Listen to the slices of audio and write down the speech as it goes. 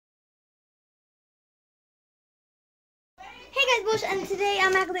Hey guys, Bush, and today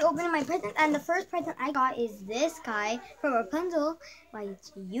I'm actually opening my present, and the first present I got is this guy from Rapunzel. Why,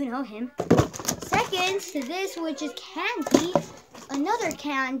 you know him. Second to this, which is candy, another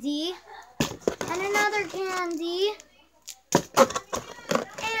candy, and another candy,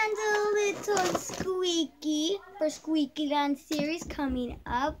 and a little Squeaky for Squeaky Land series coming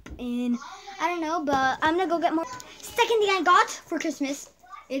up in, I don't know, but I'm gonna go get more. Second thing I got for Christmas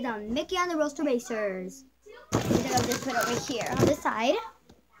is a Mickey and the Roaster Racers. I'll just put it over here on the side.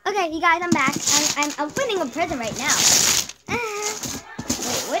 Okay, you guys, I'm back. I'm opening a present right now.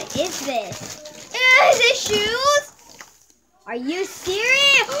 Wait, what is this? Is it shoes? Are you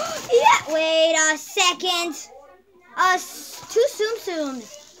serious? Yeah. Wait a second. Two Tsum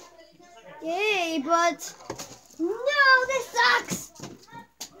Tsums. Yay, but no, this sucks.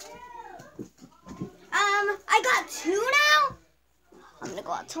 I got two now. I'm gonna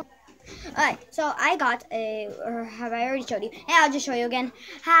go out to. Alright, so I got or have I already showed you? Yeah, I'll just show you again.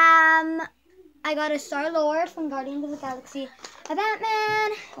 I got a Star-Lord from Guardians of the Galaxy, a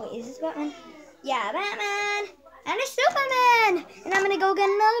Batman. Wait, is this Batman? Yeah, Batman, and a Superman. And I'm gonna go get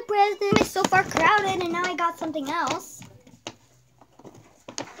another present. It's so far crowded, and now I got something else.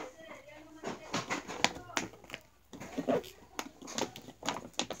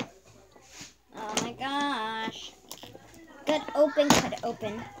 Oh my gosh. Cut it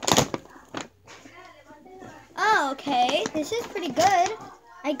open. Oh, okay. This is pretty good.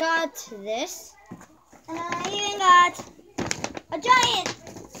 I got this. And I even got a giant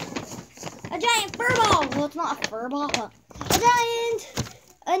fur ball. Well, it's not a fur ball, but a giant,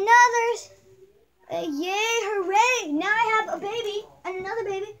 yay, hooray. Now I have a baby, and another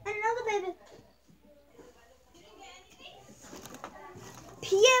baby, and another baby.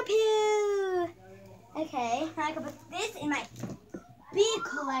 Pew, pew. Okay, now I can put this in my big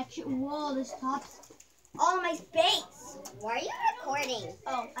collection. Whoa, this tops all of my space. Why are you recording?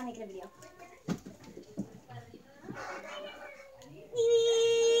 Oh, I'm making a video. That's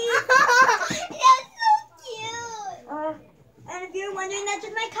so cute. And if you're wondering, that's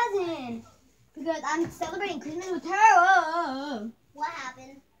just my cousin. Because I'm celebrating Christmas with her. What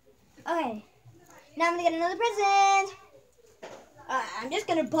happened? Okay. Now I'm going to get another present. I'm just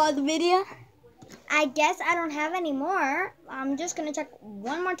going to pause the video. I guess I don't have any more. I'm just going to check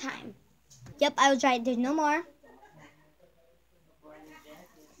one more time. Yep, I was right. There's no more.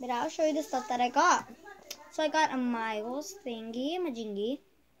 But I'll show you the stuff that I got. So I got a Miles thingy, Majingy.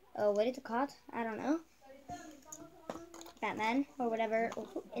 Oh, what is it called? I don't know. Batman or whatever. Oh,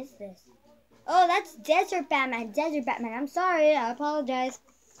 who is this? Oh, that's Desert Batman. Desert Batman. I'm sorry. I apologize.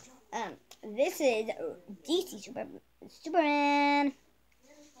 This is DC Superman.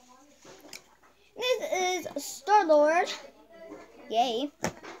 This is Star-Lord. Yay.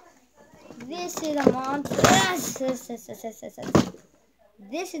 This is a monster.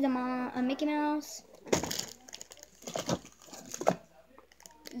 This is a Mickey Mouse.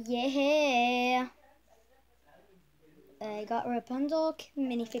 Yeah. I got Rapunzel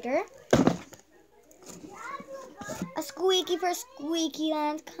minifigure. A Squeaky for Squeaky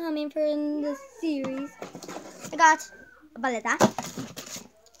Land coming for the series. I got a Baleta.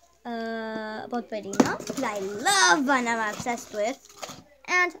 Botberino, because I love one I'm obsessed with.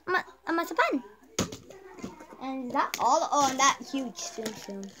 And a Masapan. And is that all? Oh, and that huge Tsum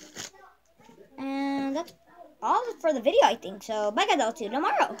Tsum. And that's all for the video, I think. So, bye guys, I'll see you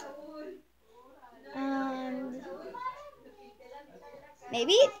tomorrow.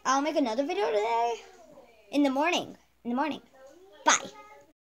 Maybe I'll make another video today. In the morning. Bye.